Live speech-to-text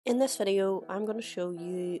In this video, I'm going to show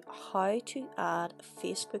you how to add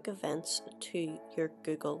Facebook events to your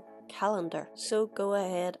Google Calendar. So go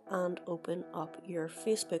ahead and open up your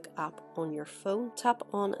Facebook app on your phone. Tap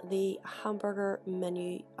on the hamburger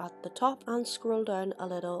menu at the top and scroll down a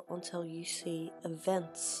little until you see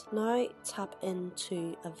events. Now tap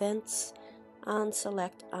into events and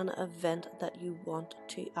select an event that you want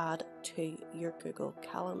to add to your Google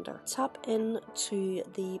Calendar. Tap into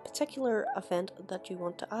the particular event that you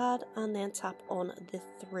want to add and then tap on the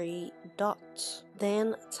three dots.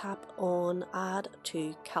 Then tap on Add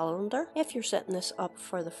to Calendar. If you're setting this up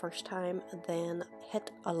for the first time, then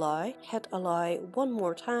hit allow. Hit allow one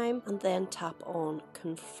more time and then tap on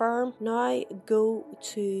Confirm. Now go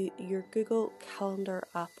to your Google Calendar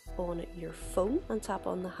app on your phone and tap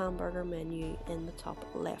on the hamburger menu in the top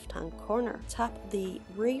left hand corner. Tap the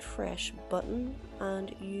refresh button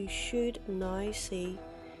and you should now see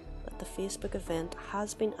that the Facebook event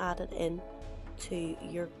has been added in to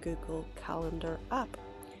your Google Calendar app.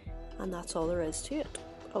 And that's all there is to it.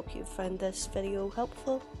 Hope you found this video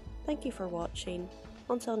helpful. Thank you for watching.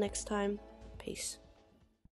 Until next time, peace.